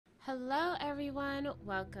Hello, everyone.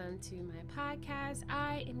 Welcome to my podcast.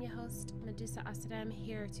 I am your host, Medusa Asadem,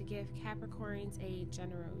 here to give Capricorns a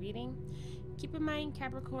general reading. Keep in mind,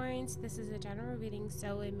 Capricorns, this is a general reading,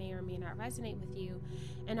 so it may or may not resonate with you.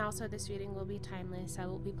 And also, this reading will be timeless. I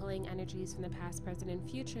will be pulling energies from the past, present, and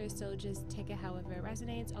future, so just take it however it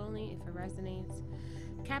resonates, only if it resonates.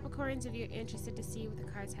 Capricorns, if you're interested to see what the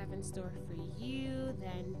cards have in store for you,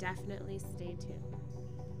 then definitely stay tuned.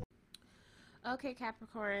 Okay,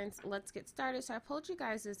 Capricorns, let's get started. So I pulled you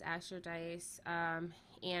guys this Astro Dice,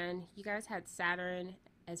 and you guys had Saturn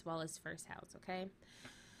as well as first house, okay?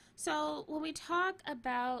 So when we talk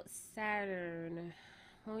about Saturn,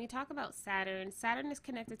 Saturn is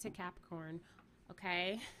connected to Capricorn,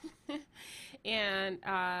 okay? And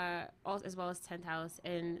also, as well as 10th house,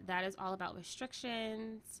 and that is all about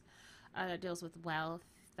restrictions, that deals with wealth,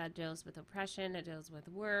 that deals with oppression, that deals with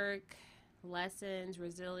work, lessons,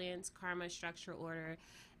 resilience, karma, structure, order,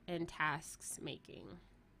 and tasks making.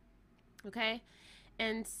 Okay?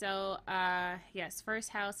 And so, yes, first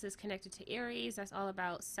house is connected to Aries. That's all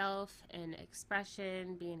about self and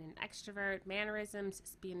expression, being an extrovert, mannerisms,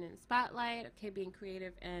 being in the spotlight, okay, being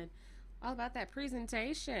creative, and all about that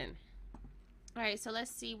presentation. All right, so let's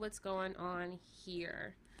see what's going on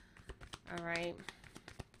here. All right.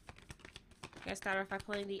 Let's start off by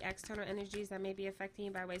pulling the external energies that may be affecting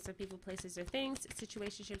you by ways of people, places, or things,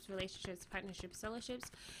 situationships, relationships, partnerships,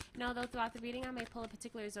 fellowships. And although throughout the reading I may pull a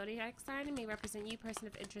particular zodiac sign, it may represent you, person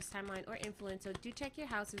of interest, timeline, or influence, so do check your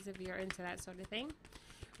houses if you're into that sort of thing.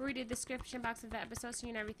 Read the description box of the episode so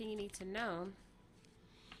you know everything you need to know.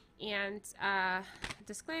 And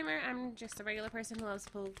disclaimer, I'm just a regular person who loves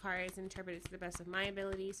to pull cards and interpret it to the best of my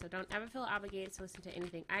ability, so don't ever feel obligated to listen to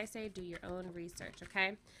anything I say. Do your own research,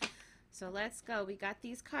 okay? So let's go. We got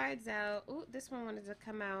these cards out. Ooh, this one wanted to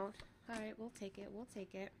come out. All right, we'll take it. We'll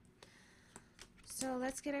take it. So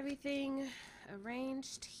let's get everything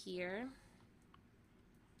arranged here.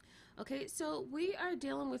 Okay, so we are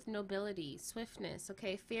dealing with nobility, swiftness,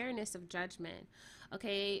 okay, fairness of judgment.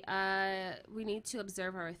 Okay, we need to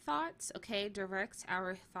observe our thoughts, okay, direct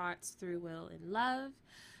our thoughts through will and love.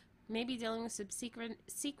 Maybe dealing with some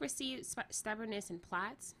secrecy, stubbornness, and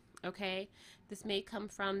plots. Okay, this may come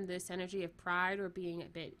from this energy of pride or being a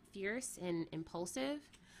bit fierce and impulsive.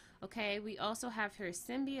 Okay, we also have her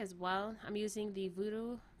Simbi as well. I'm using the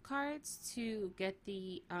Voodoo cards to get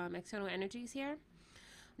the external energies here.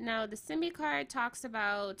 Now, the Simbi card talks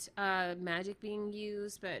about magic being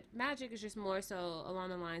used, but magic is just more so along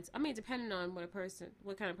the lines, I mean, depending on what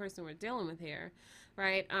kind of person we're dealing with here,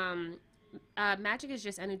 right? Magic is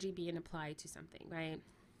just energy being applied to something, right?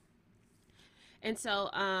 And so,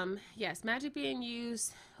 yes, magic being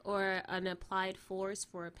used or an applied force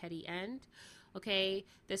for a petty end. Okay,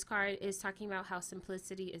 this card is talking about how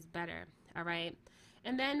simplicity is better. All right,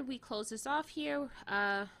 and then we close this off here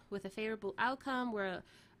with a favorable outcome where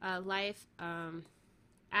life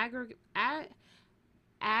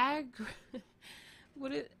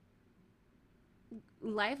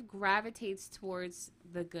life gravitates towards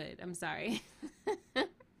the good. I'm sorry.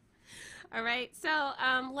 All right, so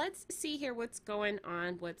let's see here what's going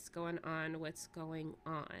on.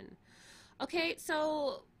 Okay,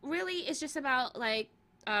 so really it's just about like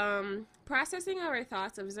processing our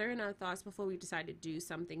thoughts, observing our thoughts before we decide to do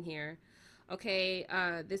something here. Okay,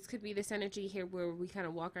 this could be this energy here where we kind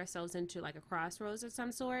of walk ourselves into like a crossroads of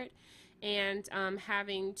some sort and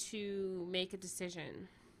having to make a decision.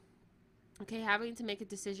 Okay, having to make a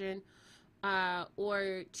decision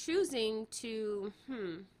or choosing to,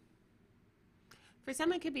 for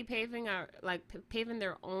some, it could be paving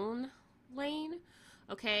their own lane.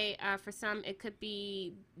 Okay, for some, it could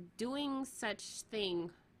be doing such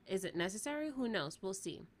thing. Is it necessary? Who knows? We'll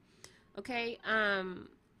see. Okay,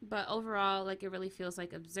 but overall, like, it really feels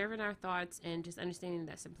like observing our thoughts and just understanding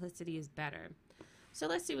that simplicity is better. So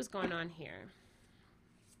let's see what's going on here.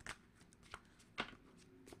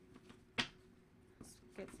 Let's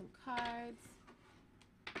get some cards.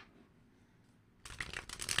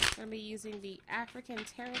 I'm going to be using the African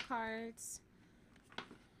Tarot cards.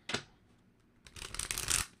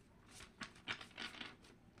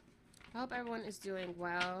 I hope everyone is doing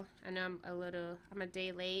well. I know I'm a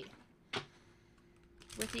day late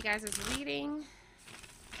with you guys' reading,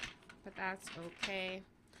 but that's okay.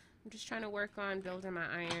 I'm just trying to work on building my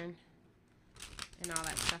iron and all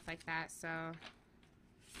that stuff like that, so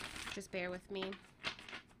just bear with me.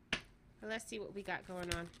 But let's see what we got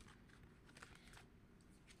going on.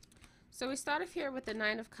 So we start off here with the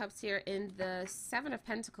Nine of Cups here in the Seven of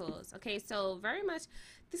Pentacles. Okay, so very much,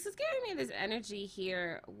 this is giving me this energy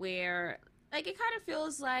here where, like, it kind of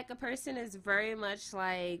feels like a person is very much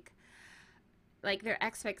like like their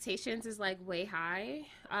expectations is like way high.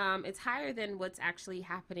 It's higher than what's actually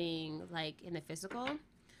happening like in the physical.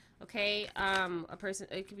 Okay, a person,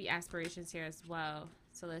 it could be aspirations here as well.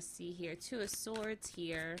 So let's see here, Two of Swords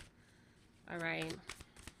here. All right,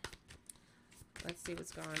 let's see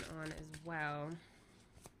what's going on as well.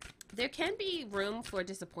 There can be room for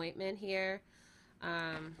disappointment here.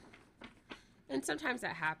 And sometimes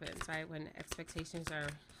that happens, right, when expectations are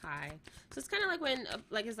high. So it's kind of like when,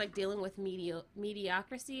 like, it's like dealing with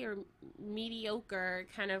mediocrity or mediocre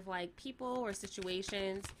kind of like people or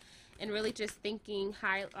situations, and really just thinking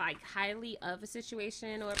highly of a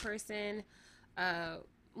situation or a person,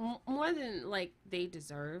 more than like they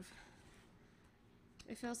deserve.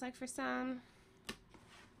 It feels like for some.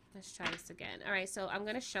 Let's try this again. All right, so I'm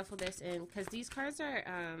gonna shuffle this in because these cards are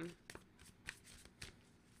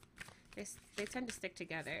they tend to stick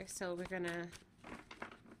together. So we're gonna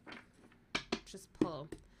just pull.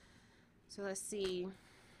 So let's see.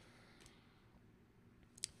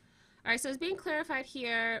 All right, so it's being clarified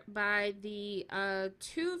here by the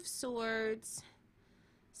Two of Swords,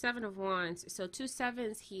 Seven of Wands. So 2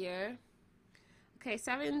 sevens here. Okay,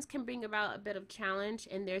 sevens can bring about a bit of challenge,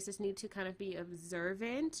 and there's this need to kind of be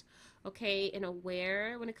observant, okay, and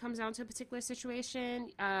aware when it comes down to a particular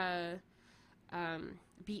situation.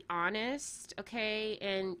 Be honest, okay,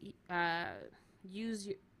 and use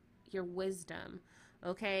your wisdom,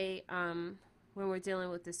 okay, when we're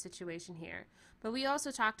dealing with this situation here. But we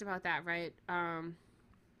also talked about that, right,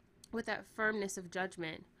 with that firmness of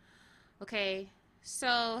judgment, okay,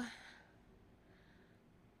 so...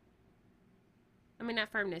 I mean,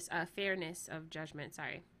 not firmness, fairness of judgment,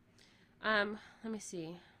 sorry. Let me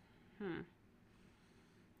see.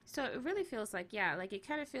 So it really feels like, yeah, like it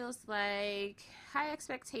kind of feels like high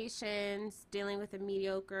expectations, dealing with a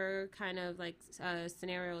mediocre kind of like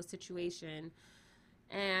scenario, situation.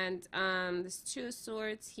 And there's Two of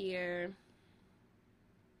Swords here.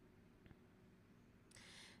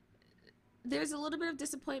 There's a little bit of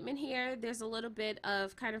disappointment here. There's a little bit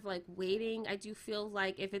of kind of like waiting. I do feel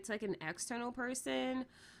like if it's like an external person,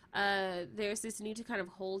 there's this need to kind of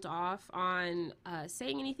hold off on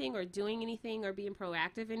saying anything or doing anything or being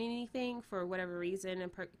proactive in anything for whatever reason.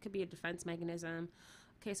 It could be a defense mechanism.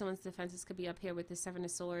 Okay, someone's defenses could be up here with the Seven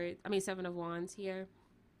of Wands here.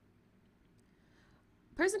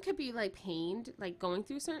 Person could be like pained, like going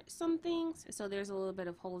through some things. So there's a little bit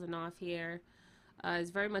of holding off here.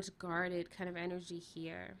 It's very much guarded kind of energy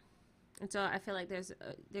here. And so I feel like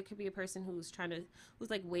there could be a person who's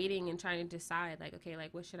like waiting and trying to decide, like, okay,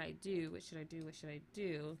 like, what should I do? What should I do? What should I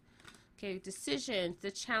do? Okay, decisions.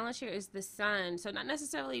 The challenge here is the Sun. So not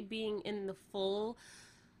necessarily being in the full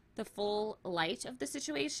light of the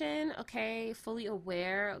situation, okay, fully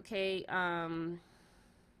aware, okay.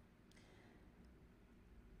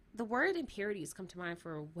 The word impurities come to mind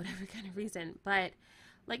for whatever kind of reason, but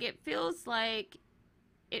like it feels like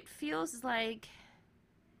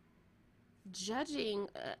judging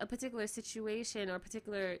a particular situation or a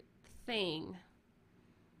particular thing.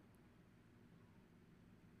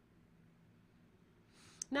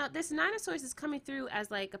 Now, this Nine of Swords is coming through as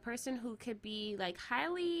like a person who could be like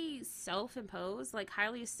highly self-imposed, like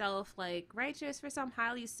highly like righteous for some,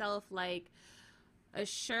 highly like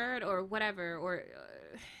assured or whatever,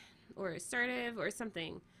 or assertive or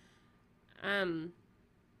something.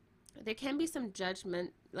 There can be some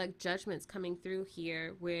judgments coming through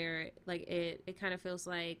here where like it kind of feels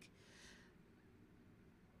like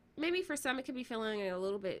maybe for some it could be feeling a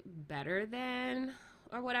little bit better than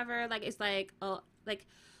or whatever, like it's like like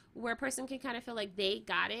where a person can kind of feel like they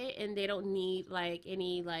got it and they don't need like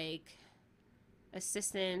any like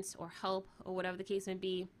assistance or help or whatever the case may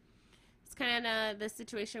be. It's kind of the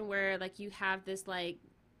situation where like you have this like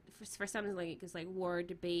for some like it's like war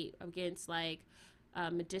debate against like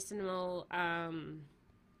medicinal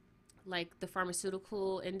like the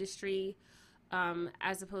pharmaceutical industry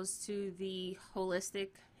as opposed to the holistic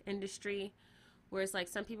industry, where it's like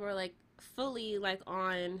some people are like fully like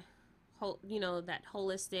on that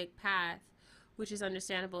holistic path, which is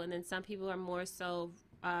understandable, and then some people are more so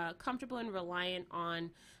comfortable and reliant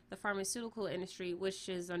on the pharmaceutical industry, which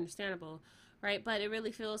is understandable, right? But it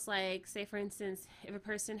really feels like, say for instance, if a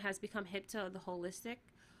person has become hip to the holistic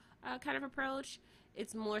kind of approach,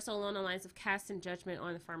 it's more so along the lines of casting judgment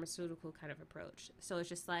on the pharmaceutical kind of approach. So it's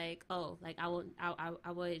just like, oh, like I would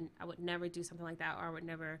never do something like that, or I would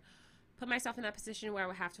never put myself in that position where I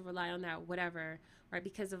would have to rely on that, whatever, right?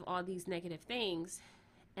 Because of all these negative things,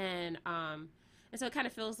 and so it kind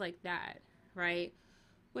of feels like that, right?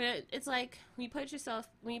 When it's like when you kind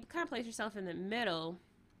of place yourself in the middle,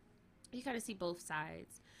 you kind of see both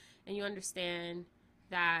sides, and you understand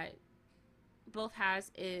that both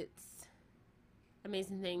has its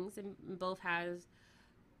amazing things, and both has,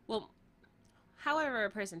 well, however a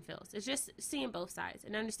person feels. It's just seeing both sides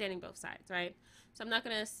and understanding both sides, right? So I'm not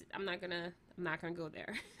gonna go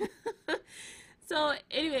there. So,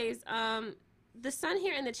 anyways, the sun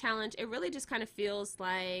here in the challenge, it really just kind of feels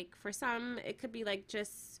like for some, it could be like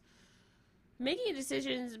just making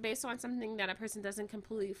decisions based on something that a person doesn't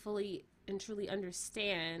completely, fully, and truly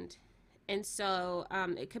understand. And so,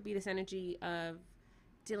 it could be this energy of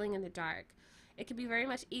dealing in the dark. It could be very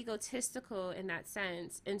much egotistical in that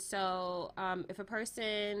sense. And so, if a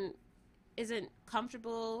person isn't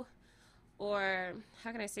comfortable, or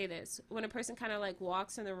how can I say this? When a person kind of like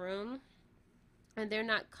walks in the room and they're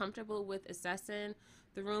not comfortable with assessing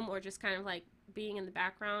the room, or just kind of like being in the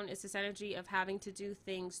background, it's this energy of having to do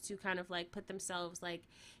things to kind of like put themselves like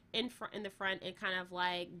in the front and kind of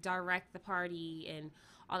like direct the party and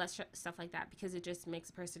all that stuff like that, because it just makes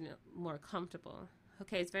a person more comfortable.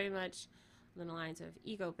 Okay, it's very much on the lines of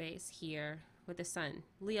ego base here with the sun,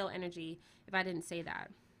 Leo energy, if I didn't say that.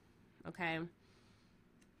 Okay,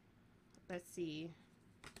 let's see.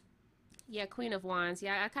 Yeah, Queen of Wands.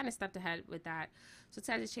 Yeah, I kind of stepped ahead with that. So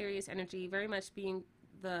Sagittarius energy, very much being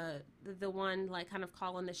the one like kind of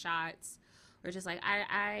calling the shots, or just like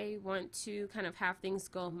I want to kind of have things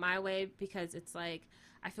go my way because it's like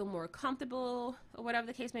I feel more comfortable, or whatever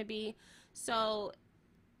the case may be. So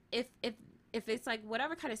if it's like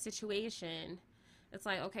whatever kind of situation, it's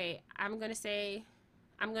like, okay, I'm gonna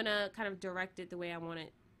kind of direct it the way I want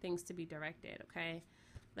it things to be directed. Okay,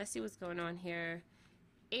 let's see what's going on here.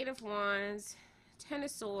 Eight of Wands, Ten of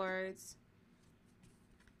Swords,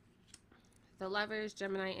 the Lovers,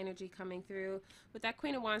 Gemini energy coming through. With that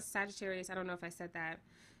Queen of Wands, Sagittarius, I don't know if I said that.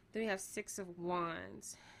 Then we have Six of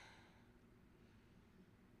Wands.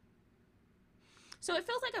 So it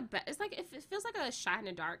feels like it feels like a shot in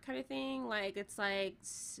the dark kind of thing. Like it's like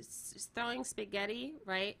throwing spaghetti,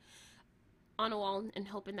 right, on a wall and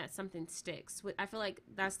hoping that something sticks. I feel like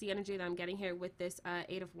that's the energy that I'm getting here with this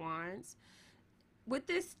Eight of Wands. With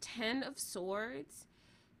this Ten of Swords,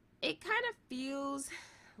 it kind of feels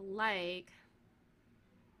like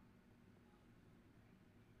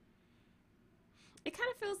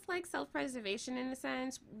self-preservation in a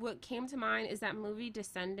sense. What came to mind is that movie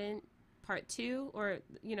Descendant Part 2, or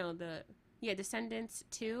Descendants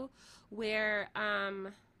 2, where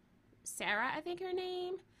Sarah, I think her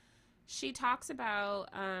name, she talks about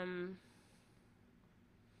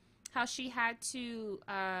how she had to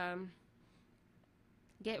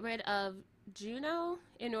get rid of Juno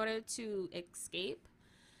in order to escape.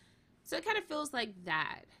 So it kind of feels like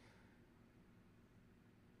that.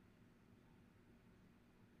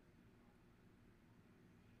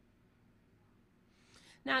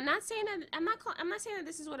 Now, I'm not saying that I'm not saying that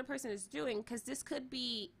this is what a person is doing, because this could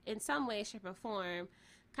be in some way, shape, or form,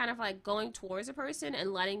 kind of like going towards a person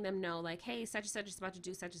and letting them know, like, hey, such and such is about to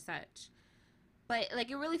do such and such. But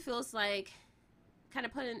like, it really feels like kind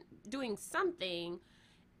of doing something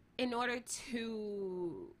in order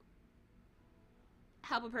to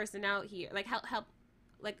help a person out here, like help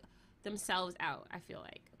like themselves out, I feel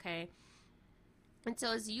like. Okay, and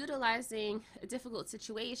so it's utilizing a difficult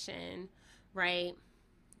situation, right,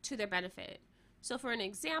 to their benefit. So for an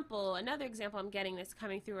example, another example I'm getting that's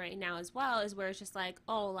coming through right now as well is where it's just like,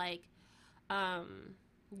 oh, like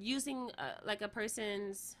using like a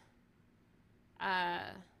person's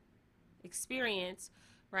experience,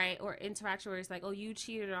 right, or interaction, where it's like, oh, you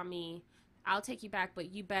cheated on me, I'll take you back,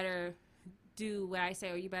 but you better do what I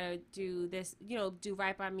say, or you better do this, do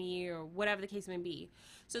right by me, or whatever the case may be.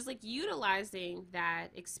 So it's like utilizing that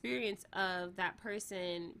experience of that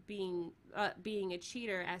person being a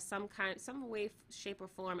cheater as some way, shape, or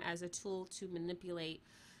form, as a tool to manipulate,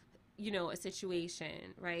 a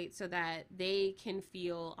situation, right? So that they can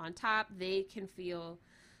feel on top, they can feel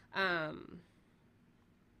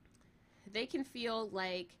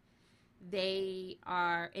like they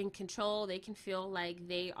are in control. They can feel like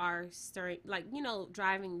they are stirring, like,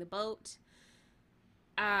 driving the boat.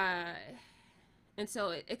 And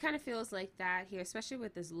so it kind of feels like that here, especially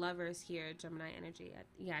with this Lovers here, Gemini energy.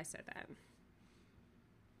 Yeah, I said that.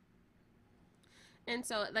 And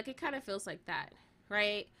so, like, it kind of feels like that,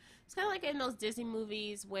 right? It's kind of like in those Disney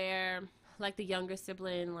movies where, like, the younger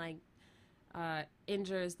sibling, like,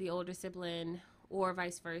 injures the older sibling, or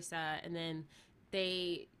vice versa, and then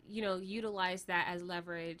they utilize that as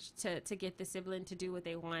leverage to get the sibling to do what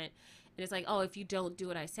they want. And it's like, oh, if you don't do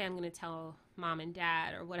what I say, I'm going to tell mom and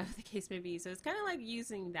dad, or whatever the case may be. So it's kind of like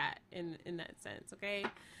using that in that sense. Okay,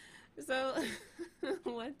 so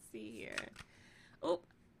let's see here. Oh,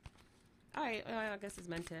 all right, well, I guess it's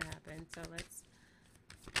meant to happen, so let's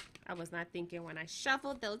I was not thinking when I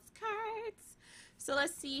shuffled those cards. So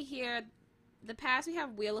let's see here. The past, we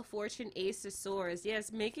have Wheel of Fortune, Ace of Swords.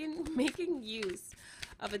 Yes, making use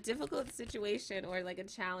of a difficult situation or like a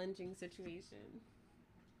challenging situation.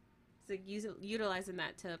 So utilizing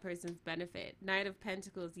that to a person's benefit. Knight of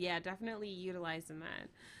Pentacles. Yeah, definitely utilizing that.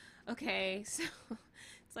 Okay, so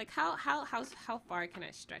it's like how far can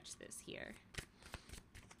I stretch this here?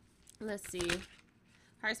 Let's see.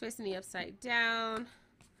 Heart space in the upside down.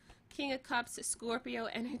 King of Cups, Scorpio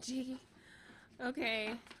energy.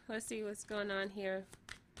 Okay, let's see what's going on here.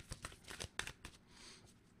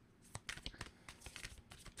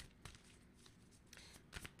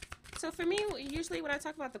 So for me, usually when I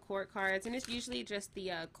talk about the court cards, and it's usually just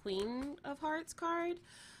the Queen of Hearts card,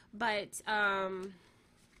 but I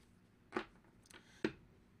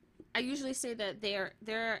usually say that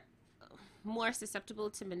they're more susceptible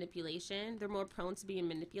to manipulation. They're more prone to being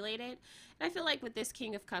manipulated. And I feel like with this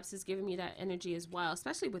King of Cups is giving me that energy as well,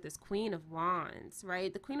 especially with this Queen of Wands,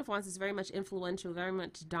 right? The Queen of Wands is very much influential, very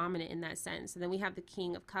much dominant in that sense. And then we have the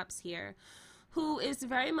King of Cups here, who is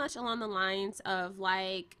very much along the lines of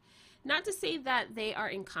like, not to say that they are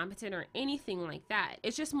incompetent or anything like that.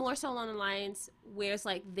 It's just more so along the lines where it's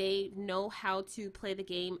like they know how to play the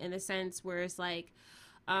game in the sense where it's like,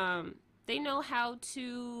 they know how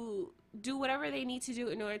to do whatever they need to do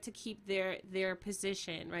in order to keep their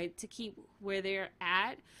position, right? To keep where they're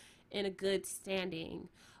at in a good standing.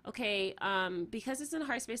 Okay, because it's in the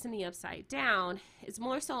heart space in the upside down, it's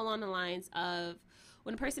more so along the lines of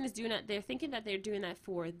when a person is doing that, they're thinking that they're doing that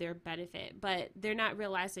for their benefit, but they're not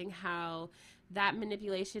realizing how that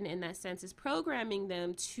manipulation in that sense is programming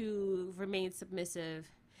them to remain submissive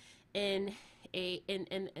in a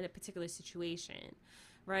particular situation,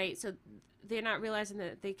 right? So they're not realizing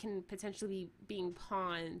that they can potentially be being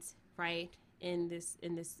pawns, right, in this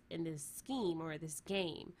scheme or this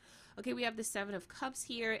game. Okay, we have the Seven of Cups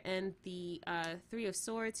here and the Three of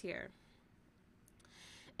Swords here.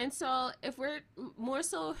 And so if we're more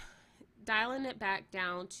so dialing it back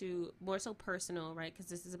down to more so personal, right, because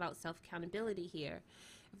this is about self-accountability here.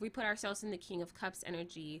 If we put ourselves in the King of Cups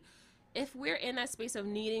energy, if we're in that space of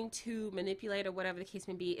needing to manipulate or whatever the case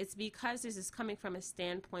may be, it's because this is coming from a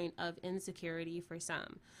standpoint of insecurity for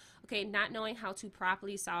some. Okay, not knowing how to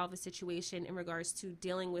properly solve a situation in regards to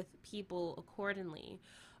dealing with people accordingly.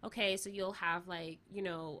 Okay, so you'll have like, you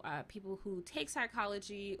know, people who take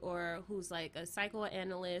psychology or who's like a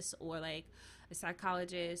psychoanalyst or like a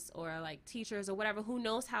psychologist or like teachers or whatever who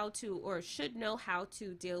knows how to or should know how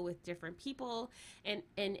to deal with different people and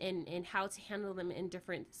how to handle them in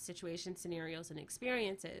different situations, scenarios, and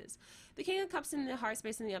experiences. The King of Cups in the heart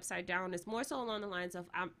space in the upside down is more so along the lines of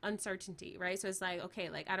uncertainty, right? So it's like, okay,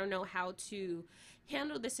 like I don't know how to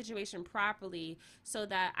handle this situation properly so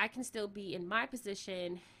that I can still be in my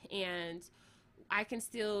position and I can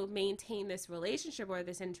still maintain this relationship or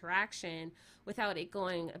this interaction without it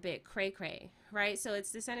going a bit cray-cray, right? So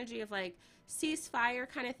it's this energy of like ceasefire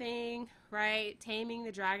kind of thing, right? Taming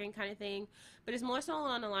the dragon kind of thing. But it's more so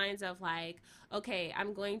along the lines of like, okay,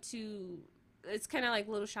 I'm going to, it's kind of like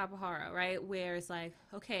Little Shop of Horror, right? Where it's like,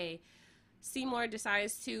 okay, Seymour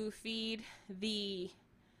decides to feed the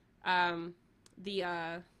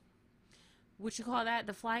what you call that,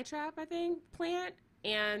 the fly trap, I think, plant,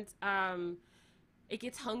 and it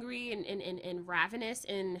gets hungry and ravenous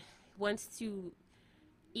and wants to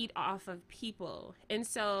eat off of people. And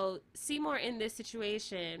so Seymour in this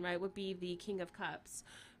situation, right, would be the King of Cups,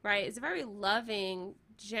 right? It's very loving,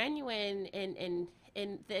 genuine, and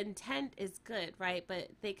the intent is good, right? But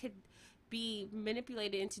they could be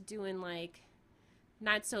manipulated into doing like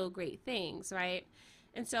not so great things, right?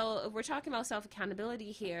 And so if we're talking about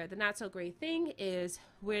self-accountability here, the not so great thing is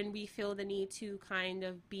when we feel the need to kind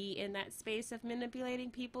of be in that space of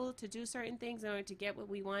manipulating people to do certain things in order to get what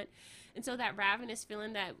we want. And so that ravenous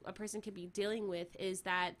feeling that a person could be dealing with is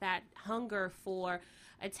that hunger for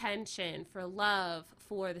attention, for love,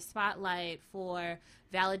 for the spotlight, for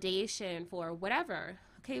validation, for whatever.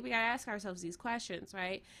 Okay, we gotta ask ourselves these questions,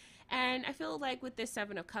 right? And I feel like with this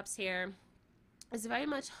Seven of Cups here, it's very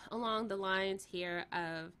much along the lines here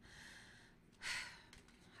of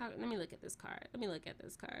how, let me look at this card. Let me look at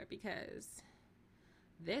this card because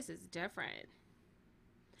this is different.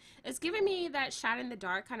 It's giving me that shot in the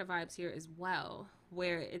dark kind of vibes here as well,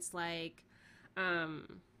 where it's like,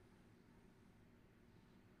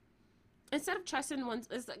 instead of trusting one's,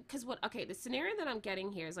 is like, because what, okay, the scenario that I'm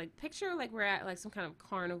getting here is like, picture like we're at like some kind of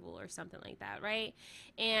carnival or something like that, right?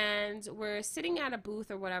 And we're sitting at a booth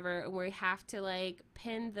or whatever, and we have to like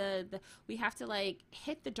pin we have to like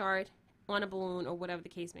hit the dart on a balloon or whatever the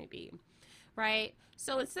case may be, right?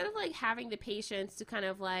 So instead of like having the patience to kind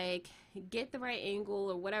of like get the right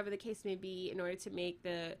angle or whatever the case may be in order to make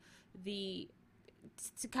the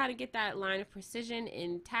to kind of get that line of precision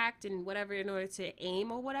intact and whatever in order to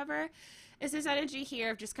aim or whatever, is this energy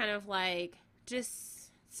here of just kind of like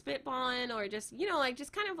just spitballing or just, you know, like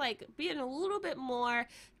just kind of like being a little bit more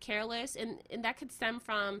careless, and that could stem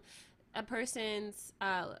from a person's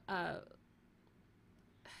how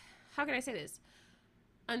can I say this,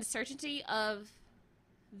 uncertainty of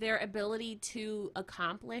their ability to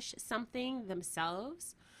accomplish something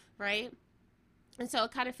themselves, right? And so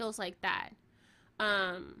it kind of feels like that.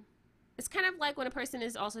 um it's kind of like when a person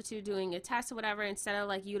is also to doing a test or whatever, instead of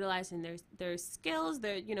like utilizing their skills,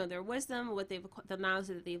 their, you know, their wisdom, what they've, the knowledge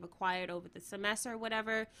that they've acquired over the semester or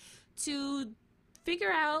whatever, to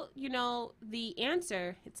figure out, you know, the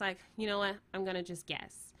answer. It's like, you know what, I'm gonna just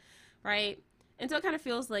guess, right? And so it kind of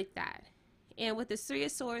feels like that. And with the Three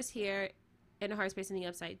of Swords here in the heart space and the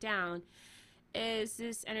upside down, is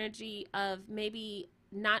this energy of maybe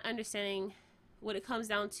not understanding when it comes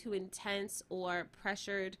down to intense or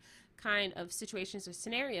pressured kind of situations or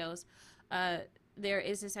scenarios. There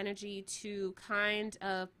is this energy to kind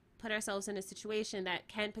of put ourselves in a situation that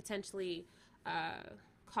can potentially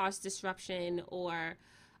cause disruption or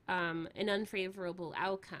an unfavorable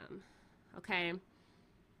outcome. Okay.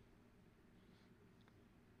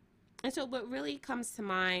 And so what really comes to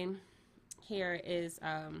mind here is,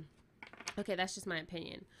 okay, that's just my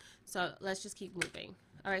opinion. So let's just keep moving.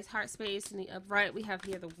 All right, heart space in the upright, we have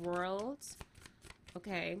here the World.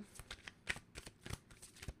 Okay.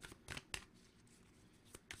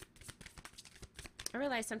 I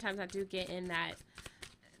realize sometimes I do get in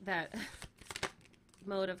that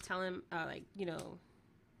mode of telling, like, you know,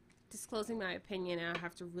 disclosing my opinion, and I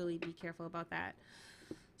have to really be careful about that.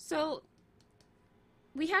 So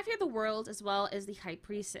we have here the World as well as the High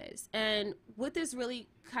Priestess. And what this really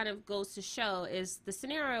kind of goes to show is the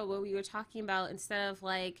scenario where we were talking about, instead of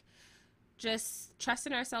like just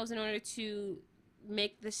trusting ourselves in order to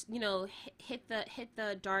make this, you know, hit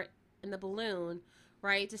the dart in the balloon,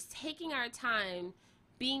 right? Just taking our time,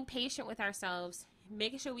 being patient with ourselves,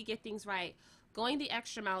 making sure we get things right, going the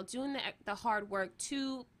extra mile, doing the hard work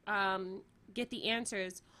to get the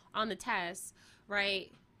answers on the test,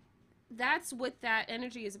 right? That's what that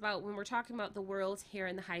energy is about when we're talking about the World here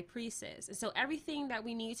in the High Priestess. And so everything that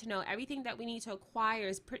we need to know, everything that we need to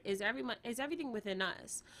acquire is everything within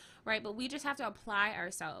us, right? But we just have to apply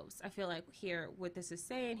ourselves. I feel like here, what this is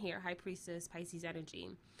saying here, High Priestess, Pisces energy.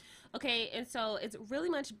 Okay, and so it's really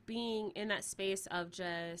much being in that space of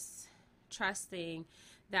just trusting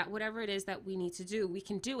that whatever it is that we need to do, we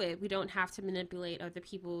can do it. We don't have to manipulate other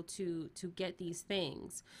people to get these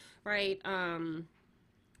things, right?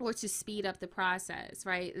 Or to speed up the process,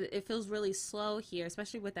 right? It feels really slow here,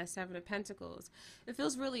 especially with that Seven of Pentacles. It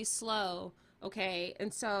feels really slow, okay?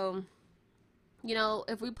 And so, you know,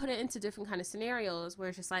 if we put it into different kind of scenarios where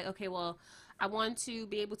it's just like, okay, well, I want to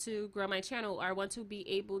be able to grow my channel, or I want to be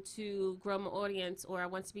able to grow my audience, or I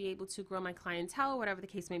want to be able to grow my clientele, whatever the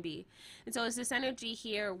case may be. And so it's this energy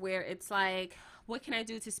here where it's like, what can I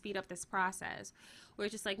do to speed up this process? Where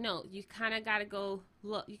it's just like, no, you kind of got to go,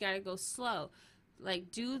 look, you got to go slow.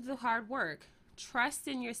 Like, do the hard work. Trust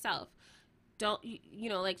in yourself. Don't, you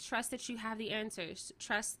know, like, trust that you have the answers.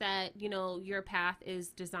 Trust that, you know, your path is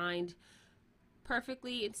designed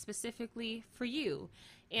perfectly and specifically for you.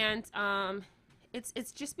 And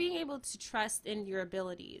it's just being able to trust in your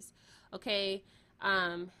abilities, okay?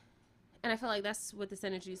 And I feel like that's what this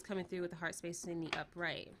energy is coming through with the heart space in the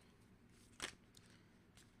upright.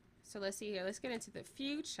 So let's see here. Let's get into the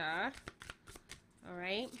future. All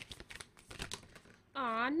right.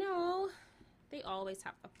 Aw, no. They always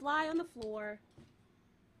have to fly on the floor.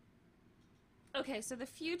 Okay, so the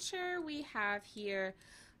future we have here,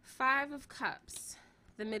 Five of Cups,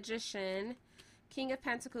 the Magician, King of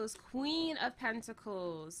Pentacles, Queen of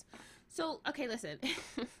Pentacles. So, okay, listen.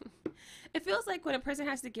 It feels like when a person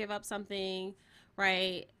has to give up something,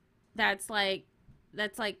 right, that's like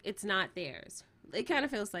it's not theirs. It kind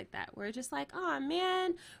of feels like that. We're just like, oh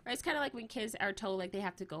man, right? It's kind of like when kids are told like they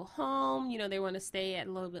have to go home, you know, they want to stay a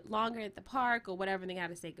little bit longer at the park or whatever, and they got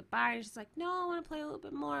to say goodbye. And it's just like, no, I want to play a little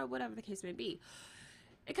bit more, whatever the case may be.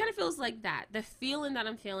 It kind of feels like that. The feeling that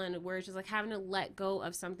I'm feeling where it's just like having to let go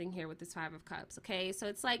of something here with this Five of Cups. Okay, so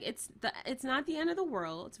it's like it's not the end of the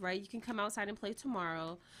world, right? You can come outside and play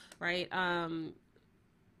tomorrow, right? And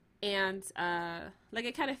like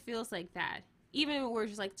it kind of feels like that. Even when we're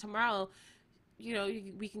just like tomorrow, you know,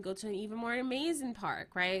 we can go to an even more amazing park,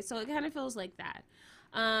 right? So it kind of feels like that.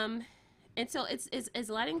 And so it's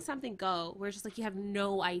letting something go where it's just like you have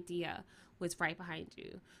no idea what's right behind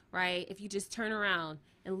you, right? If you just turn around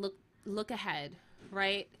and look ahead,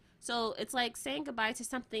 right? So it's like saying goodbye to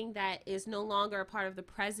something that is no longer a part of the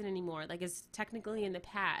present anymore. Like it's technically in the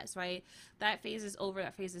past, right? That phase is over,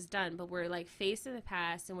 that phase is done, but we're like faced in the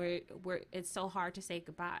past, and we're it's so hard to say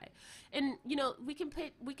goodbye. And you know, we can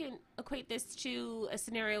equate this to a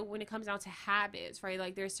scenario when it comes down to habits, right?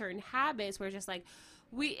 Like there's certain habits where just like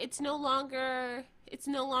it's no longer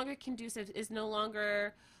conducive, it's no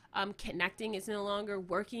longer connecting, it's no longer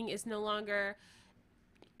working, it's no longer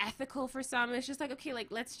ethical for some. It's just like, okay, like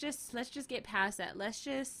let's just get past that, let's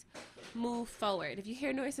just move forward. If you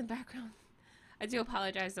hear noise in the background, I do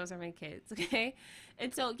apologize, those are my kids. Okay.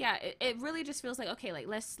 And so yeah, it really just feels like, okay, like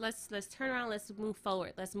let's turn around, let's move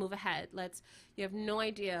forward, let's move ahead, you have no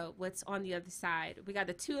idea what's on the other side. We got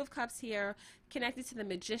the Two of Cups here connected to the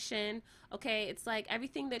Magician. Okay, it's like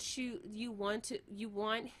everything that you want,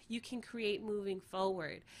 you can create moving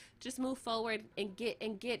forward. Just move forward and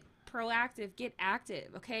get proactive, get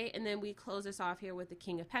active. Okay, and then we close this off here with the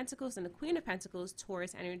King of Pentacles and the Queen of Pentacles,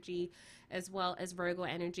 Taurus energy as well as Virgo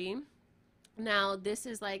energy. Now this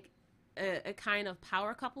is like a kind of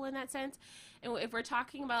power couple in that sense, and if we're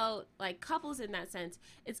talking about like couples in that sense,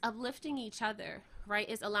 it's uplifting each other, right?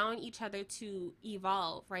 It's allowing each other to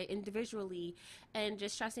evolve, right, individually, and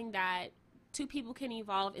just stressing that two people can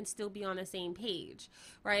evolve and still be on the same page,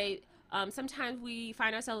 right? Sometimes we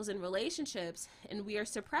find ourselves in relationships and we are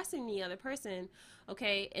suppressing the other person,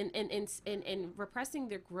 okay, and repressing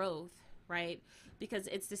their growth, right? Because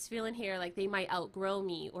it's this feeling here like they might outgrow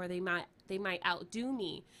me, or they might outdo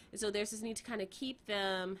me. And so there's this need to kind of keep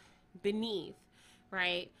them beneath,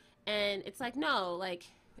 right? And it's like, no, like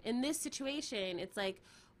in this situation, it's like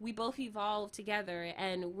we both evolve together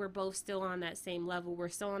and we're both still on that same level. We're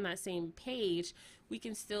still on that same page. We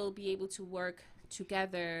can still be able to work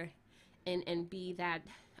together and be that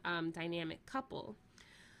dynamic couple.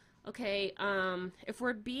 Okay, if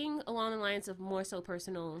we're being along the lines of more so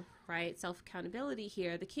personal, right, self-accountability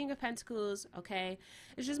here, the King of Pentacles, okay,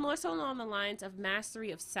 it's just more so along the lines of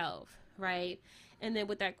mastery of self, right? And then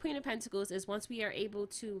with that Queen of Pentacles is once we are able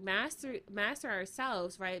to master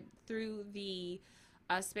ourselves, right, through the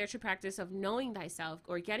spiritual practice of knowing thyself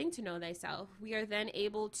or getting to know thyself, we are then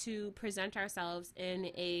able to present ourselves in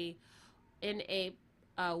a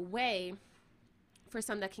way for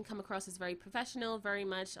some that can come across as very professional, very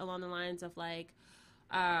much along the lines of like,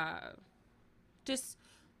 just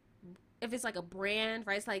if it's like a brand,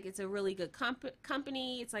 right? It's like it's a really good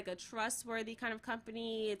company. It's like a trustworthy kind of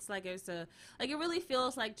company. It's like it really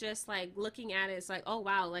feels like just like looking at it, it's like, oh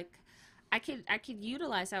wow, like I could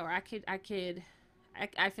utilize that, or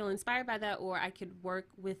I feel inspired by that, or I could work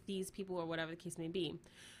with these people, or whatever the case may be,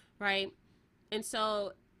 right? And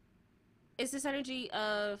so it's this energy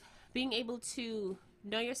of being able to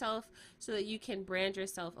know yourself so that you can brand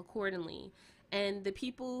yourself accordingly. And the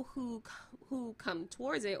people who come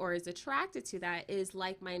towards it or is attracted to that is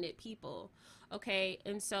like-minded people. Okay.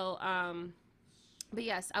 And so, but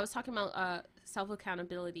yes, I was talking about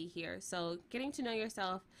self-accountability here. So getting to know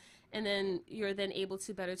yourself, and then you're then able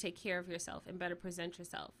to better take care of yourself and better present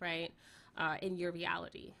yourself, right, in your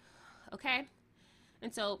reality. Okay.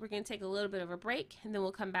 And so we're going to take a little bit of a break, and then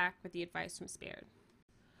we'll come back with the advice from Spirit.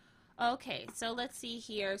 Okay, so let's see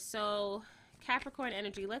here. So Capricorn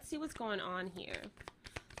energy, let's see what's going on here.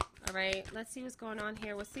 All right, let's see what's going on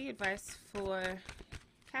here. What's the advice for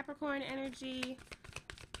Capricorn energy?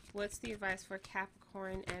 What's the advice for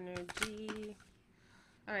Capricorn energy?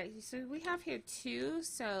 All right, so we have here two.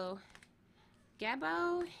 So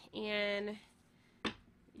Gabo and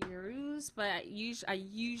Uruz, but I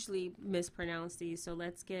usually mispronounce these. So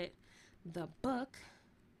let's get the book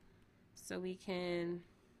so we can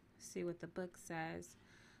see what the book says.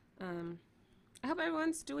 I hope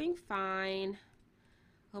everyone's doing fine.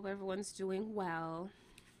 Hope everyone's doing well.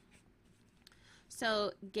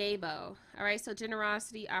 So Gabo, all right, so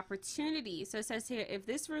generosity, opportunity. So it says here, if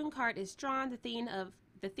this rune card is drawn, the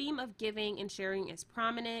theme of giving and sharing is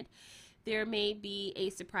prominent. There may be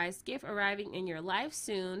a surprise gift arriving in your life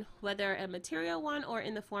soon, whether a material one or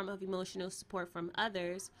in the form of emotional support from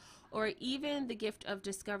others, or even the gift of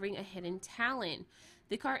discovering a hidden talent.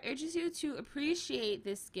 The card urges you to appreciate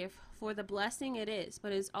this gift for the blessing it is,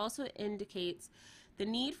 but it also indicates the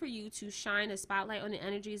need for you to shine a spotlight on the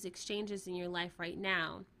energies exchanges in your life right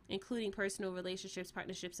now. including personal relationships,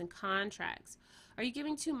 partnerships, and contracts. Are you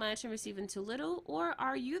giving too much and receiving too little, or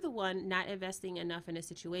are you the one not investing enough in a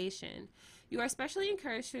situation? You are especially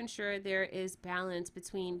encouraged to ensure there is balance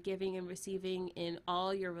between giving and receiving in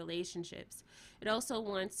all your relationships. It also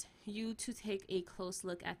wants you to take a close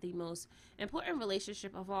look at the most important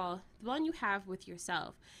relationship of all, the one you have with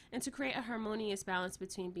yourself, and to create a harmonious balance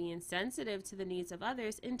between being sensitive to the needs of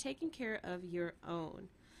others and taking care of your own.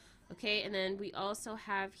 Okay, and then we also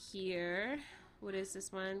have here, what is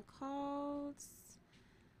this one called?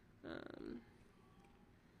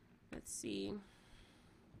 Let's see.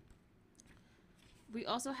 We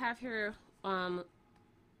also have here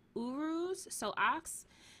urus, so ox,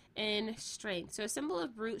 and strength. So a symbol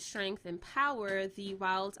of brute strength and power, the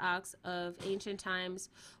wild ox of ancient times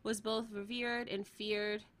was both revered and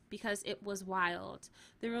feared because it was wild.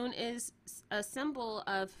 The rune is a symbol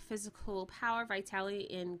of physical power, vitality,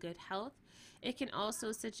 and good health. It can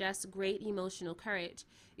also suggest great emotional courage.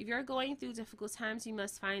 If you're going through difficult times, you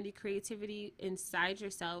must find the creativity inside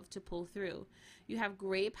yourself to pull through. You have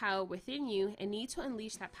great power within you and need to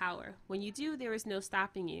unleash that power. When you do, there is no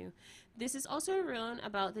stopping you. This is also a rune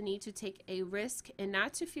about the need to take a risk and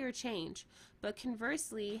not to fear change, but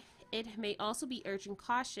conversely, it may also be urging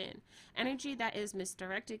caution. Energy that is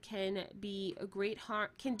misdirected can do great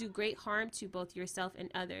harm to both yourself and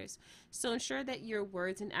others. So ensure that your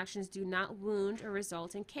words and actions do not wound or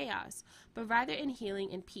result in chaos, but rather in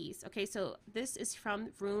healing and peace. Okay, so this is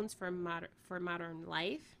from Runes for Modern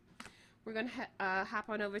Life. We're gonna hop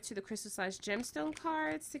on over to the Crystal/Gemstone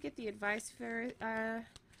cards to get the advice for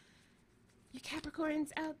you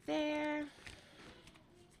Capricorns out there.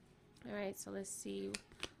 All right, so let's see.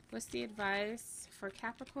 What's the advice for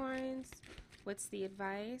Capricorns? What's the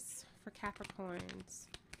advice for Capricorns?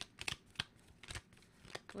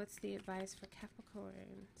 What's the advice for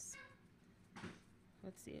Capricorns?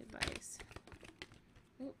 What's the advice?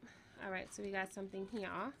 Oop. All right, so we got something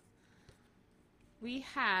here. We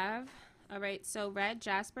have, all right, so red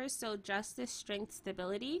jasper, so justice, strength,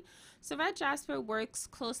 stability. So red jasper works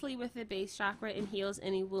closely with the base chakra and heals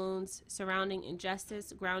any wounds surrounding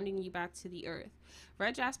injustice, grounding you back to the earth.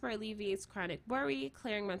 Red jasper alleviates chronic worry,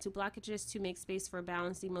 clearing mental blockages to make space for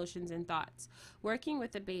balanced emotions and thoughts. Working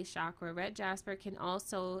with the base chakra, red jasper can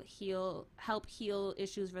also help heal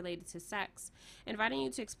issues related to sex, inviting you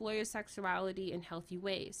to explore your sexuality in healthy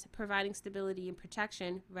ways. Providing stability and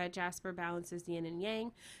protection, red jasper balances the yin and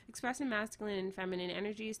yang, expressing masculine and feminine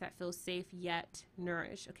energies that feel safe yet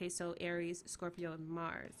nourished. Okay, so Aries, Scorpio, and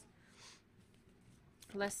Mars.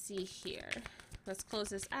 Let's see here. Let's close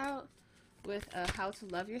this out with a How to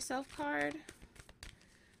Love Yourself card.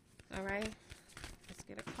 All right, let's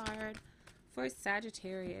get a card for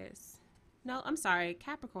Sagittarius. No, I'm sorry,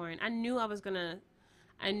 Capricorn. I knew I was gonna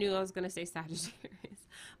say Sagittarius,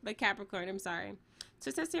 but Capricorn, I'm sorry. So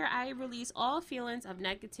it says here, I release all feelings of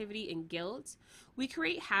negativity and guilt. We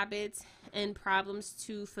create habits and problems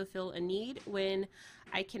to fulfill a need. When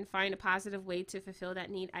I can find a positive way to fulfill that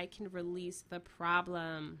need, I can release the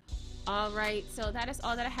problem. All right, so that is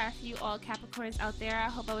all that I have for you all Capricorns out there. I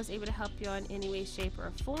hope I was able to help you in any way, shape, or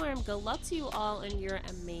form. Good luck to you all in your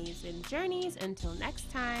amazing journeys. Until next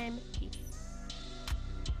time, peace.